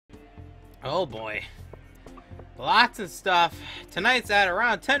Oh boy. Lots of stuff. Tonight's at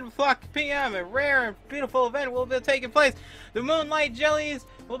around 10 o'clock p.m. A rare and beautiful event will be taking place. The Moonlight Jellies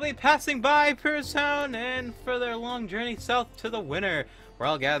will be passing by Pierce Town and for their long journey south to the winter. We're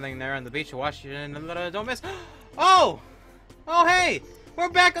all gathering there on the beach of Washington and don't miss. Oh! Oh hey! We're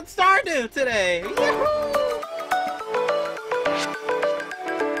back on Stardew today! Yahoo!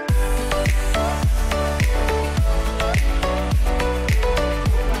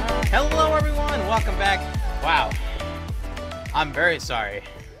 Hello everyone! Welcome back. Wow. I'm very sorry.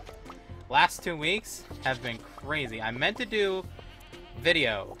 Last 2 weeks have been crazy. I meant to do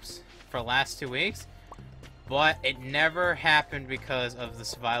videos for the last 2 weeks, but it never happened because of the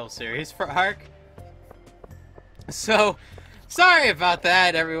survival series for Ark. So, sorry about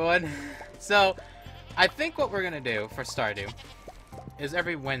that, everyone. So, I think what we're gonna do for Stardew is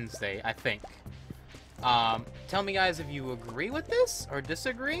every Wednesday, I think. Tell me guys if you agree with this or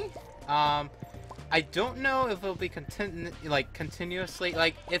disagree. I don't know if it'll be continuously,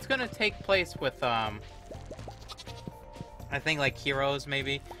 like, it's gonna take place with, I think, like, heroes,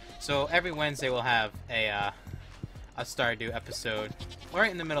 maybe. So, every Wednesday we'll have a Stardew episode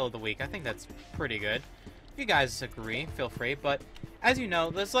right in the middle of the week. I think that's pretty good. If you guys agree, feel free, but as you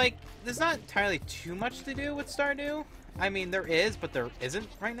know, there's not entirely too much to do with Stardew. I mean, there is, but there isn't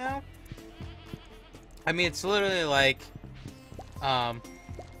right now. I mean, it's literally like,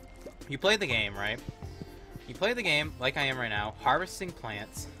 you play the game, right? You play the game, like I am right now, harvesting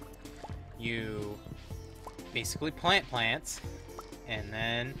plants. You basically plant plants, and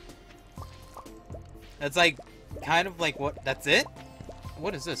then that's like, kind of like what, that's it?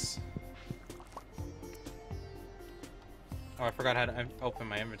 What is this? Oh, I forgot how to open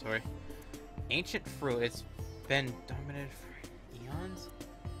my inventory. Ancient fruit, it's been dormant for eons?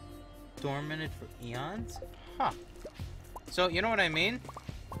 Dormant for eons? Huh. So, you know what I mean?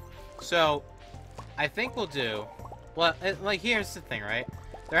 So, I think we'll do... Well, like, here's the thing, right?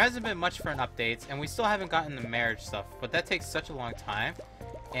 There hasn't been much for an updates, and we still haven't gotten the marriage stuff, but that takes such a long time.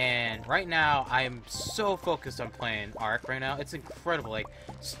 And right now, I am so focused on playing Ark right now. It's incredible.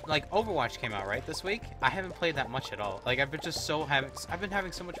 Like Overwatch came out, right, this week? I haven't played that much at all. Like, I've been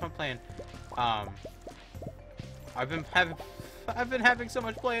having so much fun playing, I've been having so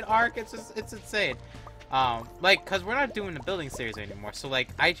much playing Ark, it's insane. Like, cause we're not doing the building series anymore, so like,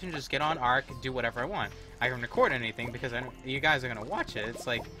 I can just get on Ark and do whatever I want. I can record anything because you guys are gonna watch it. It's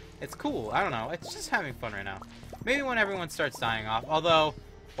like, it's cool. I don't know. It's just having fun right now. Maybe when everyone starts dying off, although,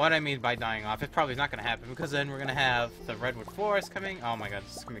 what I mean by dying off, it probably is not gonna happen because then we're gonna have the Redwood Forest coming. Oh my god,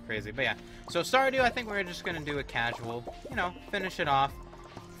 this is gonna be crazy. But yeah, so Stardew, I think we're just gonna do a casual, you know, finish it off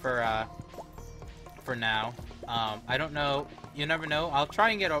for now. I don't know. You never know. I'll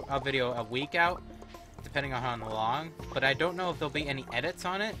try and get a video a week out, depending on how long, but I don't know if there'll be any edits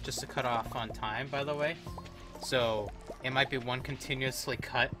on it, just to cut off on time, by the way. So, it might be one continuously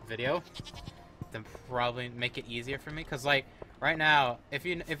cut video, then probably make it easier for me, because, like, right now, if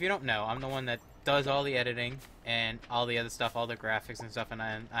you don't know, I'm the one that does all the editing, and all the other stuff, all the graphics and stuff, and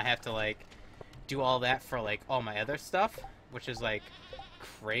I have to, like, do all that for, like, all my other stuff, which is, like,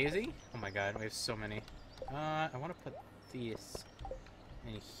 crazy. Oh my god, we have so many. I want to put these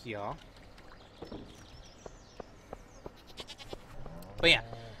in here. But yeah,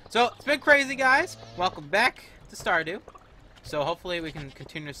 so it's been crazy, guys. Welcome back to Stardew. So hopefully we can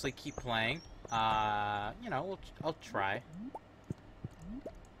continuously keep playing. You know, I'll try.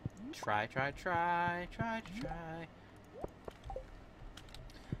 Try.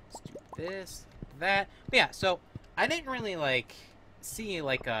 Let's do this, that. But yeah, so I didn't really like see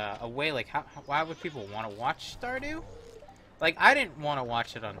like a way like why would people want to watch Stardew? Like, I didn't want to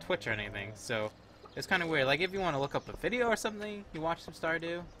watch it on Twitch or anything, so it's kind of weird. Like, if you want to look up a video or something, you watch some Stardew.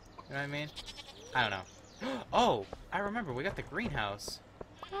 You know what I mean? I don't know. Oh, I remember. We got the greenhouse.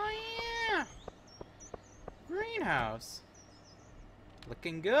 Oh, yeah. Greenhouse.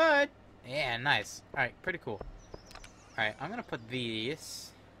 Looking good. Yeah, nice. Alright, pretty cool. Alright, I'm going to put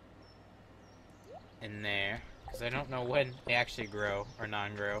these in there, because I don't know when they actually grow or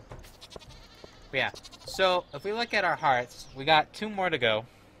non-grow. But yeah, so if we look at our hearts, we got 2 more to go.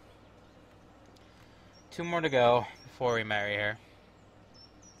 2 more to go before we marry her.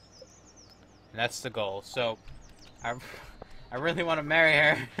 And that's the goal. So, I really want to marry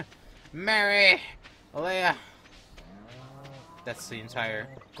her. Marry Alea. That's the entire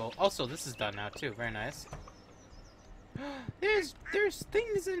goal. Also, this is done now too. Very nice. There's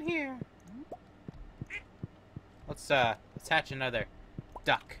things in here. Let's hatch another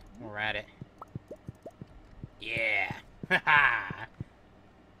duck. We're at it. Yeah. Haha.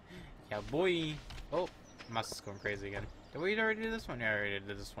 Yeah, boy. Oh, mouse is going crazy again. Did we already do this one? Yeah, I already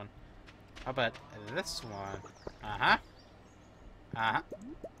did this one. How about this one? Uh-huh. Uh-huh.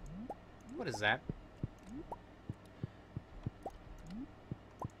 What is that?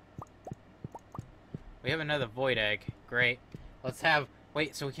 We have another void egg. Great. Let's have...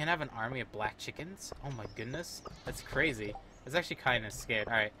 Wait, so we can have an army of black chickens? Oh my goodness. That's crazy. That's actually kind of scared.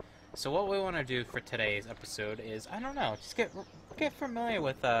 Alright. So what we want to do for today's episode is, I don't know, just get familiar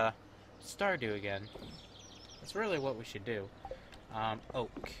with Stardew again. That's really what we should do.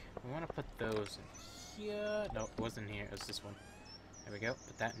 Oak. We want to put those in here. No, it wasn't here. It was this one. There we go.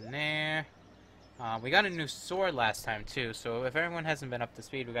 Put that in there. We got a new sword last time, too. So if everyone hasn't been up to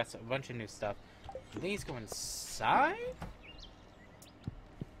speed, we got a bunch of new stuff. Do these go inside?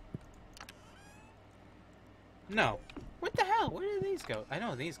 No. What the hell? Where do these go? I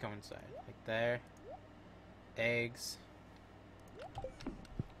know these go inside. Like there. Eggs.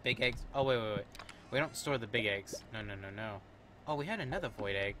 Big eggs. Oh, wait. We don't store the big eggs. No. Oh, we had another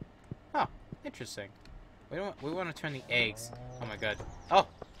void egg. Oh, interesting. We want to turn the eggs. Oh my god. Oh,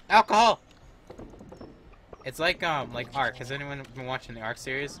 alcohol. It's like Ark. Has anyone been watching the Ark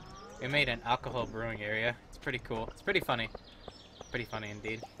series? We made an alcohol brewing area. It's pretty cool. It's pretty funny. Pretty funny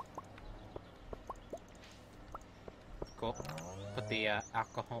indeed. Cool. Put the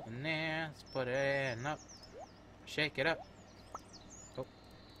alcohol in there. Let's put it in up. Shake it up. Oh.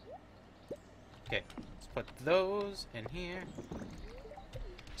 Okay. Let's put those in here.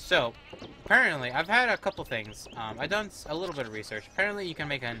 So, apparently, I've had a couple things. I've done a little bit of research. Apparently, you can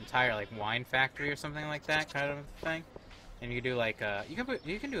make an entire like wine factory or something like that kind of thing, and you can do like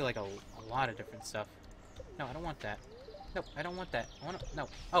you can do like a lot of different stuff. No, I don't want that. No, I don't want that. I want no.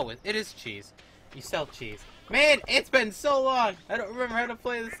 Oh, it is cheese. You sell cheese. Man, it's been so long. I don't remember how to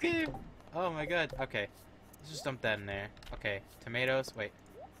play this game. Oh my god. Okay, let's just dump that in there. Okay, tomatoes. Wait.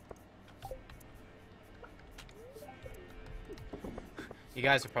 You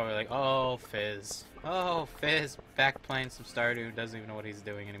guys are probably like, oh, Fizz. Oh, Fizz. Back playing some Stardew. Doesn't even know what he's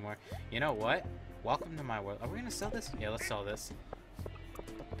doing anymore. You know what? Welcome to my world. Are we going to sell this? Yeah, let's sell this.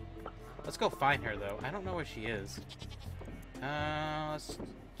 Let's go find her, though. I don't know where she is. Let's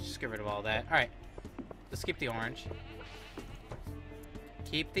just get rid of all that. Alright. Let's keep the orange.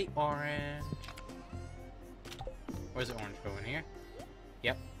 Keep the orange. Where's the orange going? Here?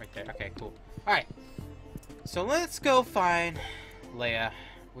 Yep, right there. Okay, cool. Alright. So let's go find Leia.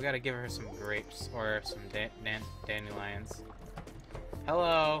 We gotta give her some grapes or some dandelions.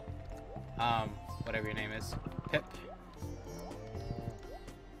 Hello. Whatever your name is. Pip.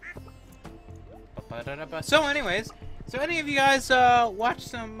 So anyways, so any of you guys watch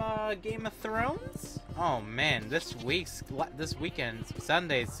some Game of Thrones? Oh man, this weekend's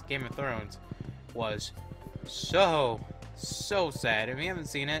Sunday's Game of Thrones was so sad. If you haven't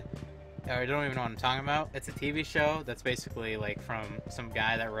seen it, or don't even know what I'm talking about, it's a TV show that's basically like from some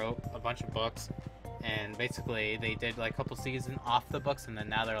guy that wrote a bunch of books, and basically they did like a couple seasons off the books, and then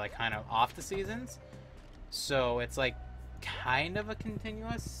now they're like kind of off the seasons, so it's like kind of a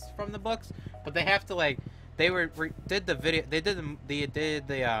continuous from the books, but they have to like did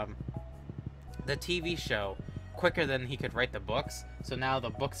the TV show quicker than he could write the books, so now the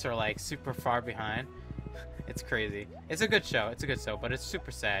books are like super far behind. It's crazy. It's a good show. It's a good show, but it's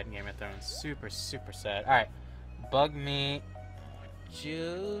super sad. Game of Thrones, super sad. All right, bug meat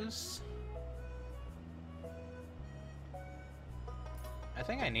juice. I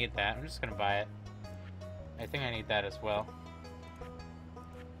think I need that. I'm just gonna buy it. I think I need that as well.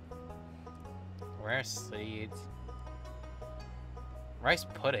 Rare seeds. Rice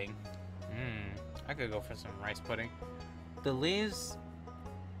pudding. I could go for some rice pudding. The leaves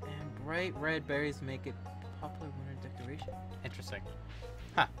and bright red berries make it popular winter decoration. Interesting.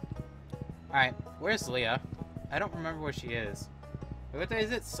 Huh. Alright, where's Leah? I don't remember where she is. What day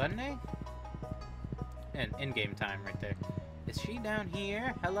is it? Sunday? And in-game time right there. Is she down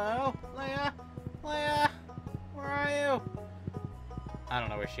here? Hello? Leah? Leah? Where are you? I don't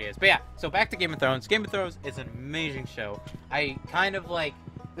know where she is. But yeah, so back to Game of Thrones. Game of Thrones is an amazing show. I kind of like...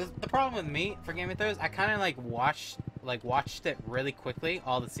 The problem with me for Game of Thrones, I kind of like watched it really quickly,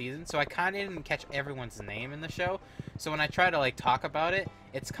 all the seasons, so I kind of didn't catch everyone's name in the show. So when I try to like talk about it,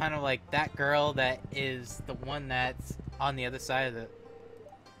 it's kind of like that girl that is the one that's on the other side of the...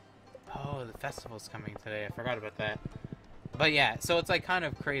 Oh, the festival's coming today. I forgot about that. But yeah, so it's like kind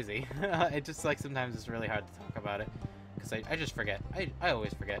of crazy. It just like sometimes it's really hard to talk about it because I just forget. I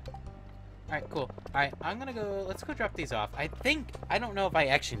always forget. Alright, cool. Alright, I'm gonna go... Let's go drop these off. I don't know if I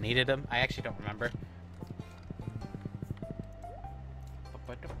actually needed them. I actually don't remember.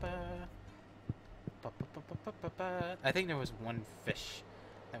 I think there was one fish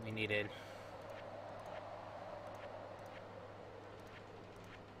that we needed.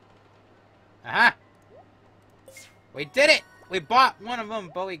 Aha! We did it! We bought one of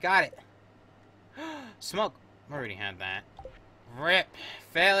them, but we got it. Smoke. We already had that. Rip.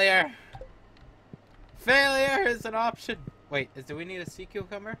 Failure. Failure is an option. Wait, do we need a sea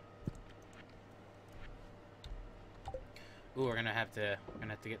cucumber? Ooh, we're gonna have to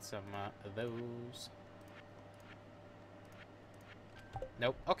get some of those.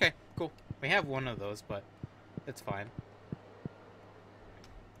 Nope. Okay, cool. We have one of those, but it's fine.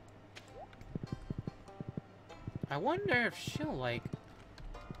 I wonder if she'll like.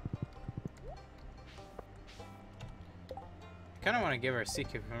 I kind of want to give her a sea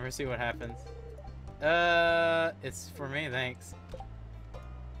cucumber, see what happens. It's for me, thanks.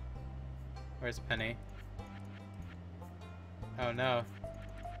 Where's Penny? Oh no.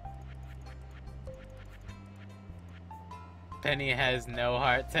 Penny has no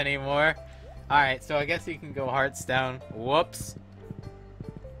hearts anymore. Alright, so I guess you can go hearts down. Whoops.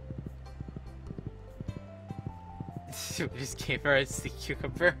 We just gave her a sea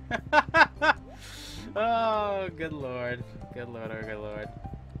cucumber. Oh, good lord. Good lord, oh good lord.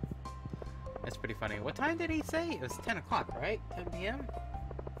 That's pretty funny. What time did he say? It was 10 o'clock, right? 10 p.m.?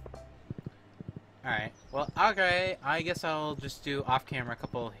 Alright. Well, okay. I guess I'll just do off-camera a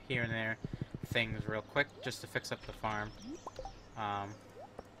couple here and there things real quick just to fix up the farm. Yeah.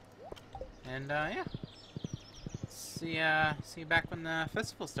 See you back when the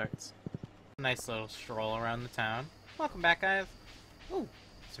festival starts. Nice little stroll around the town. Welcome back, guys. Ooh,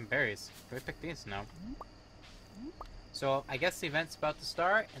 some berries. Can we pick these? No. So, I guess the event's about to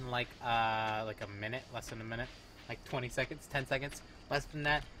start in like a minute, less than a minute. Like 20 seconds, 10 seconds, less than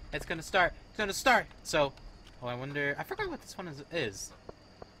that. It's gonna start. It's gonna start. So, oh, I wonder. I forgot what this one is.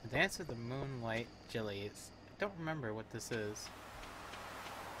 The Dance of the Moonlight Jellies. I don't remember what this is.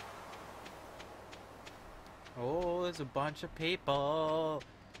 Oh, there's a bunch of people.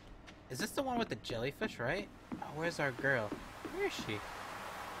 Is this the one with the jellyfish, right? Oh, where's our girl? Where is she?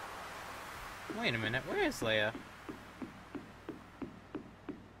 Wait a minute. Where is Leia?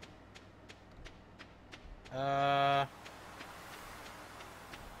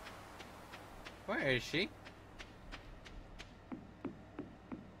 Where is she?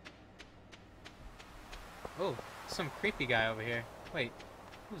 Oh, some creepy guy over here. Wait,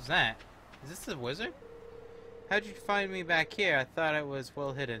 who's that? Is this the wizard? How'd you find me back here? I thought it was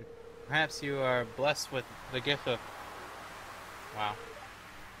well hidden. Perhaps you are blessed with the gift of... Wow.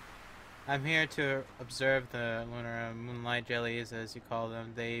 I'm here to observe the lunar moonlight jellies, as you call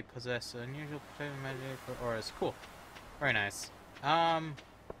them. They possess unusual protective magic auras. Cool. Very nice.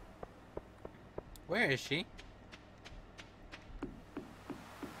 Where is she?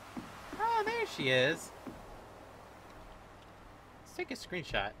 Oh, there she is. Let's take a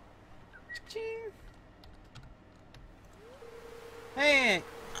screenshot. Ching. Hey!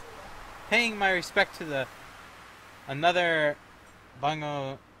 Paying my respect to the... Another...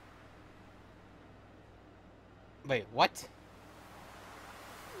 Bungo... Wait, what?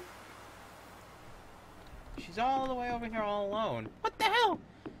 She's all the way over here all alone. What the hell?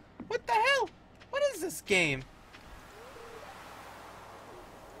 What the hell? What is this game?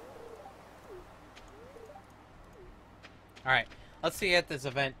 Alright, let's see at this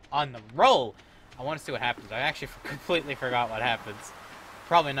event on the roll. I want to see what happens. I actually completely forgot what happens.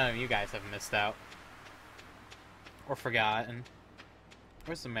 Probably none of you guys have missed out. Or forgotten.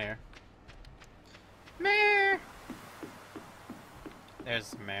 Where's the mayor? Mayor!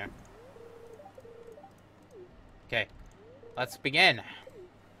 There's the mayor. Okay, let's begin.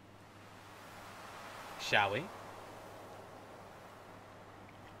 Shall we?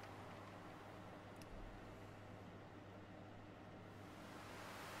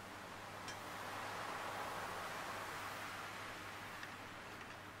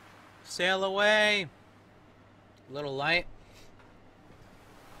 Sail away. Little light.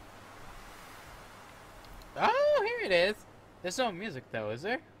 Oh, here it is. There's no music though, is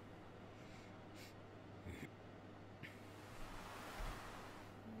there?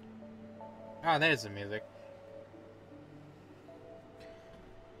 Oh, there's the music.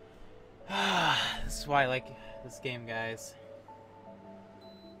 This is why I like this game, guys.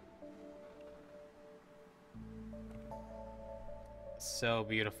 So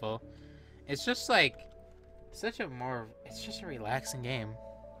beautiful. It's just like it's just a relaxing game.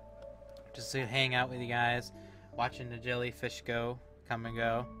 Just to hang out with you guys, watching the jellyfish come and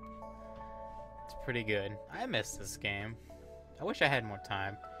go. It's pretty good. I miss this game. I wish I had more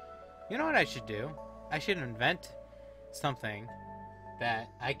time. You know what I should do? I should invent something that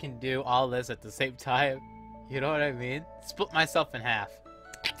I can do all this at the same time. You know what I mean? Split myself in half.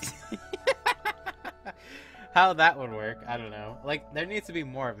 how that would work. I don't know. Like, there needs to be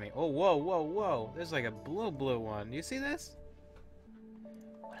more of me. Oh, whoa, whoa, whoa. There's like a blue one. You see this?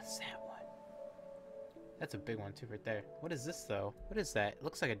 What is that one? That's a big one too right there. What is this though? What is that? It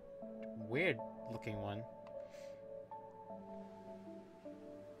looks like a weird looking one.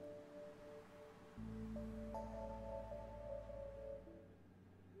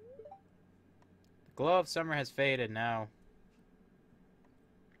 The glow of summer has faded now.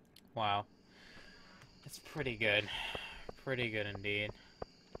 Wow. That's pretty good. Pretty good indeed.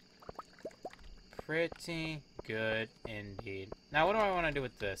 Pretty good indeed. Now, what do I want to do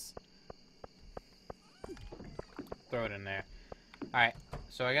with this? Throw it in there. Alright,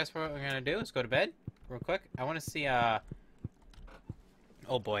 so I guess what we're going to do is go to bed real quick. I want to see, oh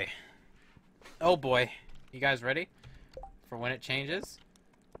boy. Oh boy. You guys ready for when it changes?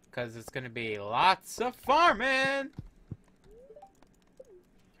 Because it's going to be lots of farming!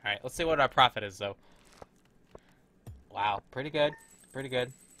 Alright, let's see what our profit is, though. Wow, pretty good. Pretty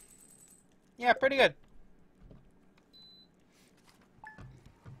good. Yeah, pretty good.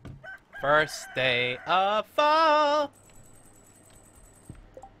 First day of fall!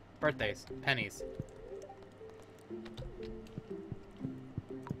 Birthdays. Pennies.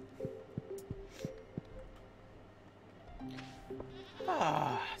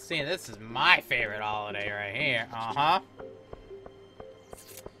 Ah, see, this is my favorite holiday right here. Uh-huh.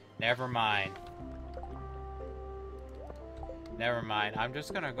 Never mind. Never mind. I'm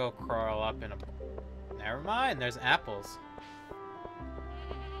just gonna go curl up in a... Never mind. There's apples.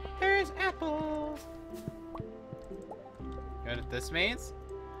 There's apples. You know what this means?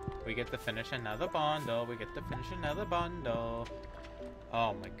 We get to finish another bundle. We get to finish another bundle.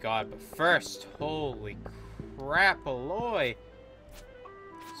 Oh my god. But first, holy crap, Aloy.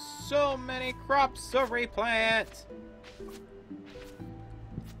 So many crops to replant.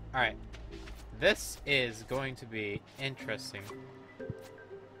 Alright. This is going to be interesting.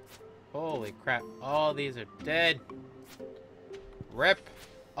 Holy crap. All these are dead. Rip.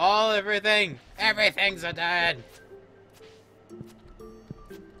 Everything. Everything's a dead.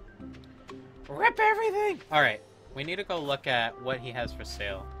 Rip everything. Alright. We need to go look at what he has for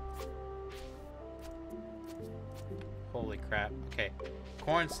sale. Holy crap. Okay.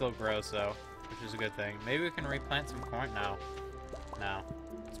 Corn still grows though, which is a good thing. Maybe we can replant some corn now. No.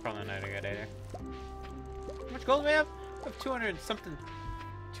 It's probably not a good idea. How much gold do we have? We have 200 something.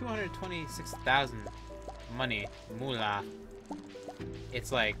 226,000 money. Moolah.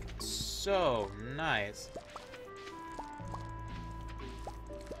 It's like so nice.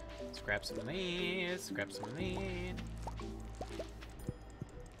 Let's grab some of these. Grab some of these.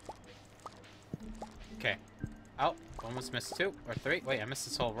 Okay. Oh, almost missed 2 or 3. Wait, I missed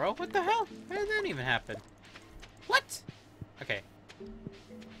this whole row? What the hell? How did that even happen? What? Okay.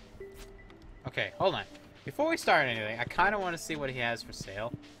 Okay, hold on. Before we start anything, I kind of want to see what he has for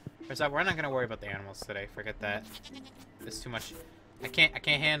sale. First off, we're not going to worry about the animals today. Forget that. There's too much. I can't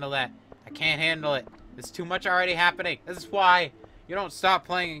handle that. I can't handle it. There's too much already happening. This is why you don't stop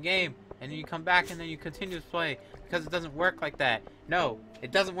playing a game and then you come back and then you continue to play, because it doesn't work like that. No,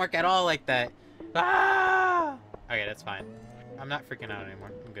 it doesn't work at all like that. Ah! Okay, that's fine. I'm not freaking out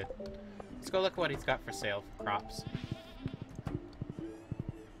anymore. I'm good. Let's go look at what he's got for sale for crops.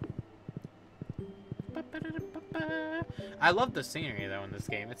 I love the scenery though in this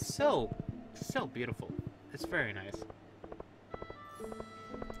game. It's so beautiful. It's very nice.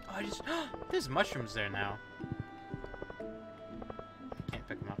 Oh, there's mushrooms there now. Can't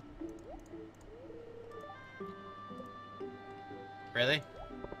pick them up. Really?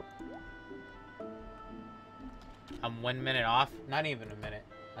 I'm 1 minute off? Not even a minute.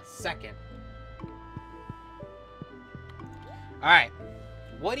 A second. Alright.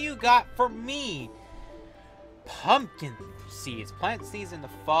 What do you got for me? Pumpkin seeds. Plant seeds in the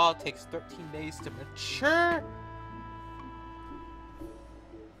fall. Takes 13 days to mature.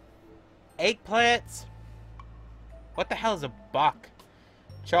 Eggplants. What the hell is a bok?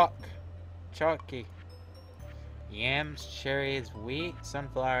 Chalky. Yams, cherries, wheat,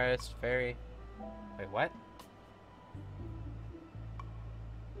 sunflowers, fairy. Wait, what?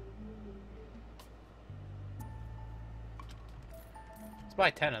 Let's buy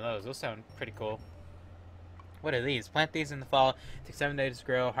 10 of those. Those sound pretty cool. What are these? Plant these in the fall. Take 7 days to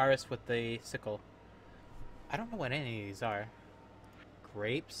grow. Harvest with the sickle. I don't know what any of these are.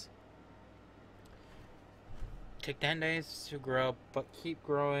 Grapes. Take 10 days to grow, but keep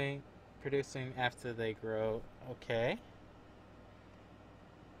growing, producing after they grow. Okay.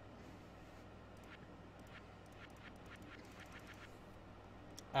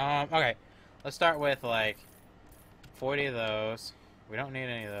 Okay. Let's start with, like, 40 of those. We don't need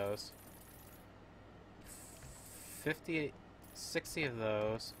any of those. 50, 60 of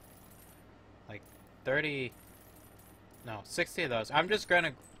those. Like 30, no, 60 of those. I'm just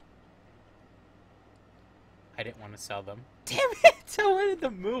gonna... I didn't want to sell them. Damn it! I wanted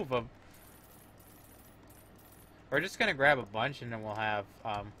to move them. We're just gonna grab a bunch and then we'll have,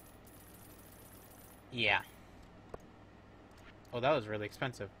 yeah. Oh, that was really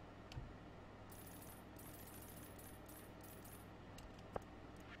expensive.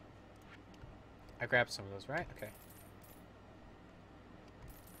 I grabbed some of those, right? Okay.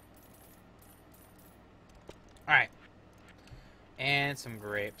 Alright. And some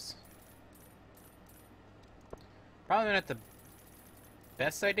grapes. Probably not the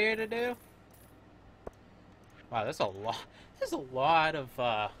best idea to do. Wow, there's a lot. There's a lot of,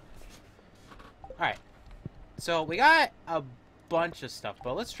 Alright. So, we got a bunch of stuff,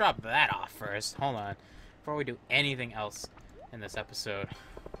 but let's drop that off first. Hold on. Before we do anything else in this episode.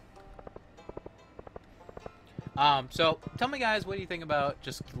 So, tell me guys, what do you think about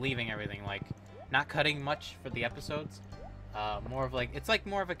just leaving everything, like, not cutting much for the episodes? More of like, it's like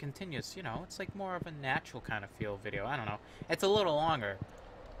more of a continuous, you know, it's like more of a natural kind of feel video. I don't know. It's a little longer,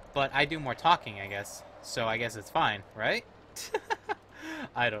 but I do more talking, I guess. So I guess it's fine, right?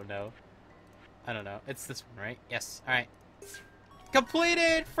 I don't know. I don't know. It's this one, right? Yes. Alright.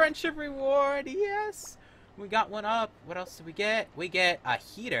 Completed! Friendship reward! Yes! We got one up. What else did we get? We get a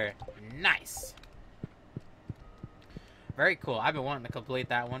heater. Nice! Very cool. I've been wanting to complete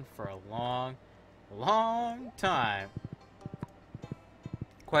that one for a long time.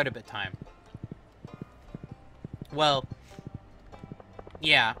 Quite a bit of time. Well,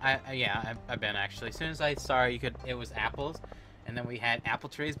 yeah, I've been actually. As soon as I saw it was apples, and then we had apple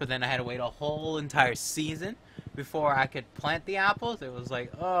trees, but then I had to wait a whole entire season before I could plant the apples. It was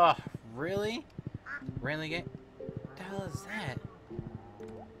like, oh, really? Really? What the hell is that?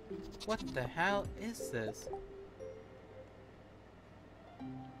 What the hell is this?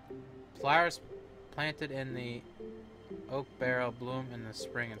 Flowers planted in the oak barrel bloom in the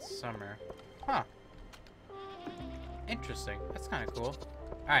spring and summer. Huh. Interesting. That's kind of cool.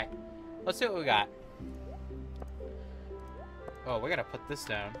 Alright. Let's see what we got. Oh, we gotta put this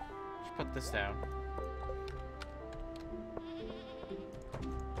down. Let's put this down.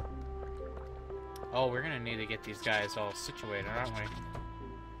 Oh, we're gonna need to get these guys all situated, aren't we?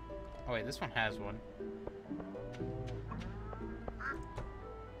 Oh wait, this one has one.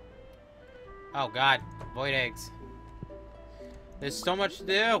 Oh god, void eggs. There's so much to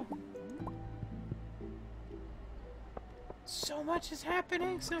do. So much is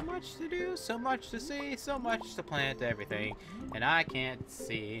happening, so much to do, so much to see, so much to plant everything, and I can't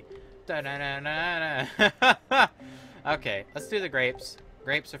see. Da -da -da -da -da. Okay, let's do the grapes.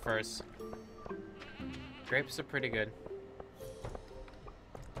 Grapes are first. Grapes are pretty good.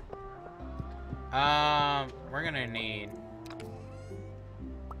 We're gonna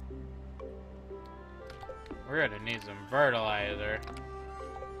need some fertilizer.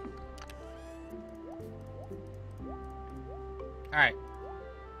 Alright.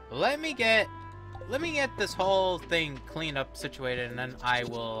 Let me get this whole thing cleaned up, situated, and then I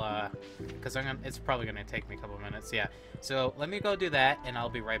will, because it's probably gonna take me a couple minutes, yeah. So, let me go do that, and I'll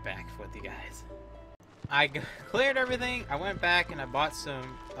be right back with you guys. I cleared everything, I went back, and I bought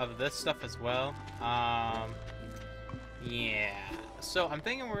some of this stuff as well. Yeah. So, I'm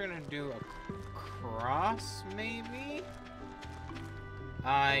thinking we're gonna do a cross, maybe?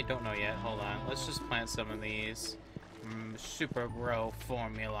 I don't know yet, hold on. Let's just plant some of these. Super grow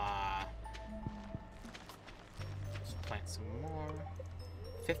formula. Let's plant some more.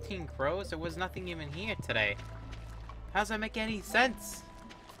 15 crows? There was nothing even here today. How does that make any sense?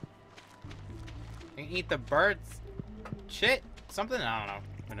 You can eat the birds. Shit? Something? I don't know.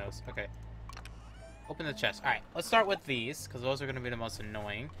 Who knows? Okay. Open the chest. Alright, let's start with these, because those are going to be the most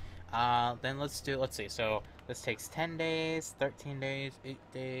annoying. Then let's see. So, this takes 10 days, 13 days, 8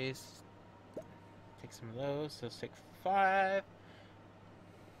 days. Take some of those. So, 6, 5,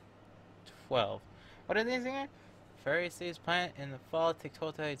 12. What are these again? Fairy seeds plant in the fall. Take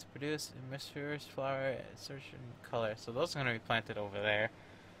 12 days to produce a mysterious flower at a certain color. So, those are going to be planted over there.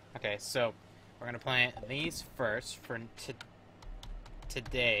 Okay, so, we're going to plant these first for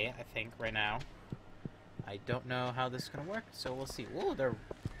today, I think, right now. I don't know how this is going to work, so we'll see. Ooh, they're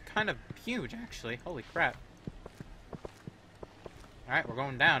kind of huge, actually. Holy crap. Alright, we're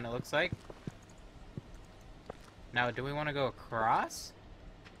going down, it looks like. Now, do we want to go across?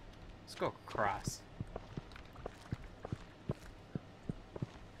 Let's go across.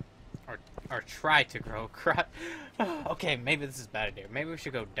 Or try to grow across. Okay, maybe this is a bad idea. Maybe we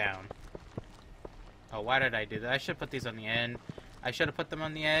should go down. Oh, why did I do that? I should put these on the end. I should have put them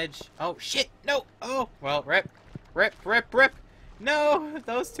on the edge. Oh, shit! No! Oh! Well, rip. Rip, rip, rip! No!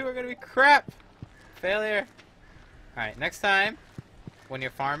 Those two are gonna be crap! Failure. Alright, next time, when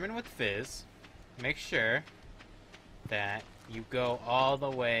you're farming with Fizz, make sure that you go all the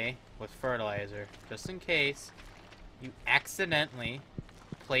way with fertilizer, just in case you accidentally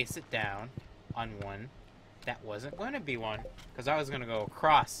place it down on one that wasn't going to be one, because I was going to go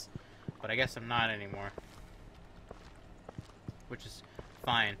across, but I guess I'm not anymore, which is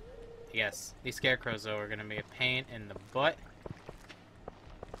fine. Yes, these scarecrows though are going to be a pain in the butt.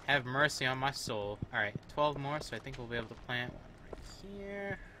 Have mercy on my soul. Alright, 12 more, so I think we'll be able to plant one right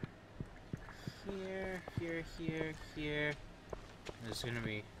here, here. There's going to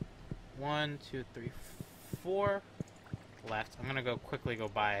be 1, 2, 3, 4 left. I'm gonna quickly go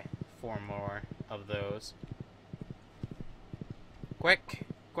buy 4 more of those. Quick!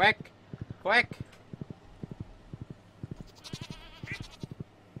 Quick! Quick!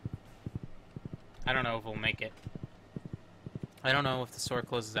 I don't know if we'll make it. I don't know if the store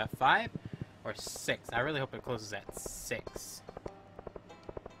closes at 5 or 6. I really hope it closes at 6.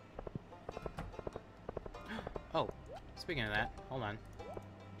 Oh, speaking of that, hold on.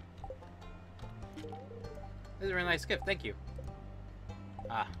 This is a really nice gift, thank you.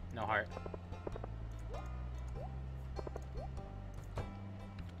 Ah, no heart.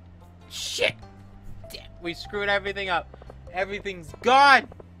 Shit! Damn, we screwed everything up. Everything's gone!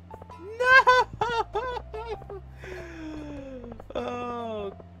 No!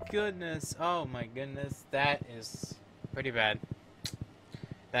 Oh, goodness. Oh, my goodness. That is pretty bad.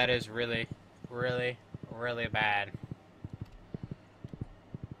 That is really, really, really bad.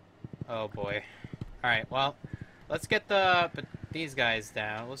 Oh, boy. Alright, well, let's get these guys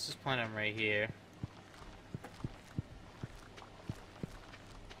down. Let's just plant them right here.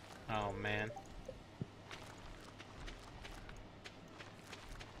 Oh, man.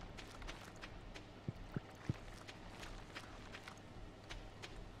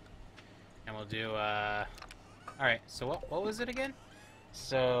 And we'll do, alright, so what was it again?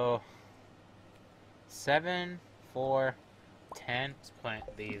 So, 7, 4, 10. Let's plant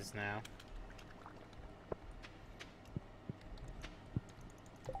these now.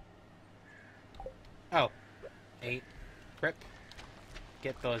 Oh, 8. Rip.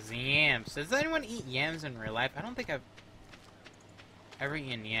 Get those yams. Does anyone eat yams in real life? I don't think I've ever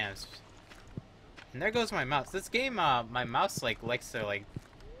eaten yams. And there goes my mouse. This game, my mouse likes to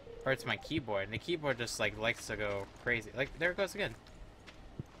hurts my keyboard. And the keyboard just likes to go crazy. Like, there it goes again.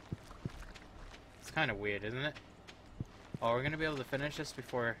 It's kind of weird, isn't it? Oh, we're gonna be able to finish this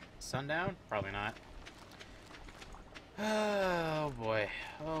before sundown? Probably not. Oh boy,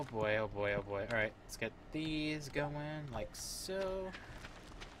 oh boy, oh boy, oh boy. Alright, let's get these going like so.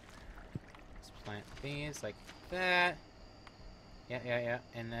 Let's plant these like that. Yeah.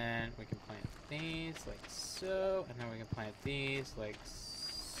 And then we can plant these like so. And then we can plant these like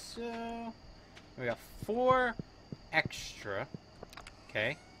so. We got 4 extra.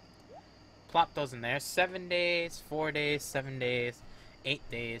 Okay. Plop those in there. 7 days, 4 days, 7 days, 8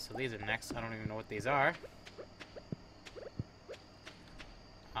 days. So these are next. I don't even know what these are.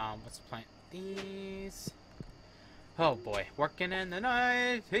 Let's plant these. Oh boy, working in the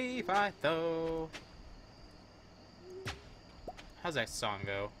night, if I though. How's that song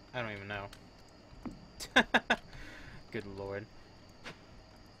go? I don't even know. Good lord.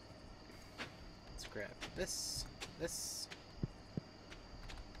 Let's grab this,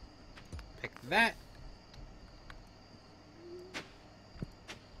 pick that.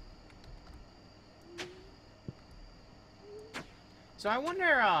 So I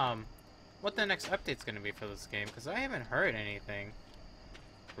wonder, what the next update's gonna be for this game, because I haven't heard anything,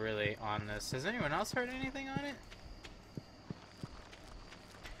 really, on this. Has anyone else heard anything on it?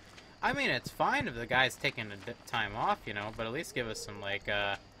 I mean, it's fine if the guy's taking time off, you know, but at least give us some,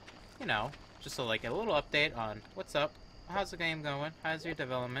 you know, just a little update on what's up, how's the game going, how's your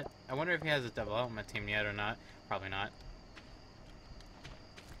development. I wonder if he has a development team yet or not. Probably not.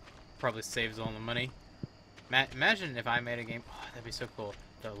 Probably saves all the money. Imagine if I made a game. Oh, that'd be so cool.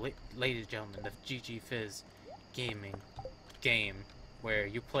 Ladies and gentlemen, the GG Fizz gaming game where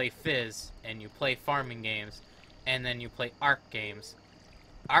you play Fizz and you play farming games and then you play Ark games.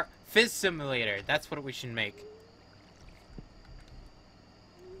 Fizz Simulator. That's what we should make.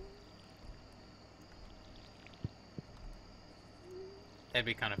 That'd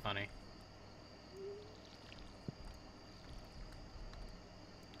be kind of funny.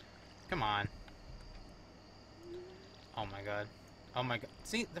 Come on. Oh my god. Oh my god.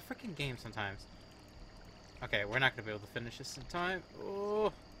 See, the freaking game sometimes. Okay, we're not gonna be able to finish this in time.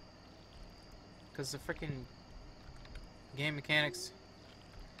 Oh. Because the freaking game mechanics.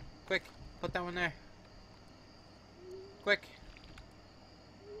 Quick, put that one there. Quick.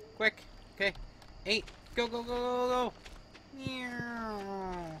 Quick. Okay. 8. Go, go, go, go, go.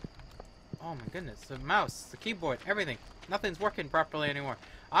 Oh my goodness. The mouse, the keyboard, everything. Nothing's working properly anymore.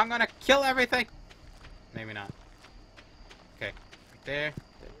 I'm gonna kill everything. Maybe not. Okay. Right there.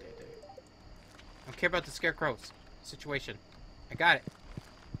 There. I don't care about the scarecrows situation. I got it.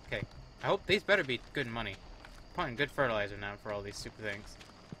 Okay. I hope these better be good money. I'm putting good fertilizer now for all these stupid things.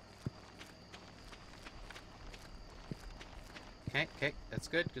 Okay, okay, that's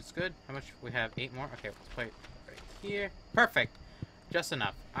good, that's good. How much? We have 8 more. Okay, let's play right here. Perfect. Just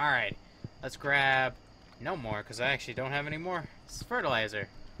enough. Alright. Let's grab no more, because I actually don't have any more. It's fertilizer.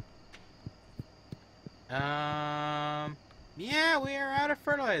 Yeah, we are out of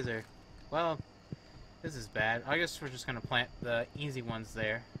fertilizer. Well, this is bad. I guess we're just gonna plant the easy ones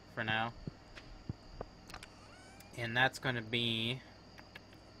there for now. And that's gonna be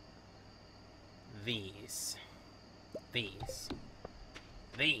these. These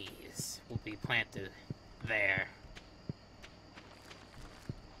will be planted there.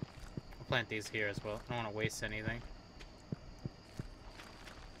 I'll plant these here as well. I don't want to waste anything.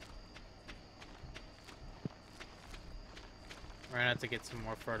 We're gonna have to get some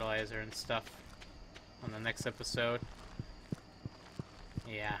more fertilizer and stuff on the next episode.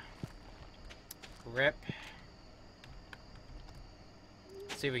 Yeah. Rip.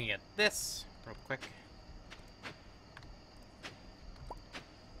 Let's see if we can get this real quick.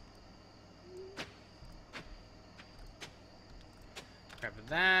 Grab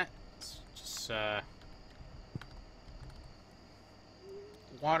that. Let's just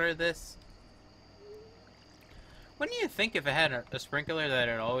water this. Wouldn't you think if it had a sprinkler that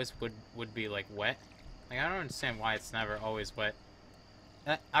it always would be like wet? Like, I don't understand why it's never always wet.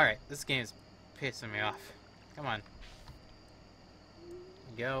 Alright, this game's pissing me off. Come on.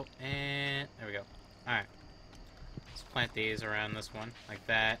 Go, and there we go. Alright. Let's plant these around this one, like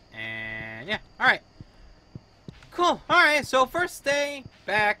that, and yeah, alright. Cool, alright, so first day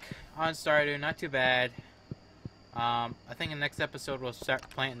back on Stardew, not too bad. I think in the next episode we'll start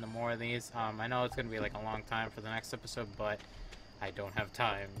planting more of these. I know it's going to be like a long time for the next episode, but I don't have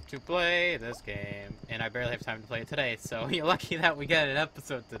time to play this game, and I barely have time to play it today, so you're lucky that we get an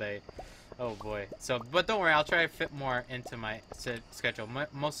episode today. Oh boy. So, but don't worry, I'll try to fit more into my schedule.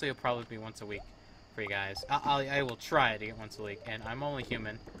 Mostly it'll probably be once a week for you guys. I will try to get once a week, and I'm only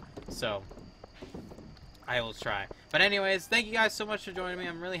human, so I will try. But anyways, thank you guys so much for joining me.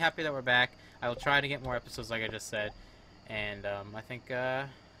 I'm really happy that we're back. I will try to get more episodes like I just said. And I think, yeah,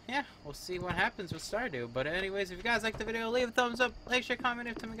 we'll see what happens with Stardew. But anyways, if you guys liked the video, leave a thumbs up, like, share, comment,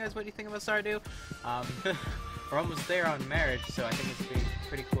 and tell me guys what you think about Stardew. We're almost there on marriage, so I think it's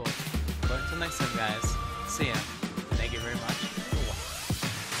pretty cool. But until next time, guys, see ya. Thank you very much.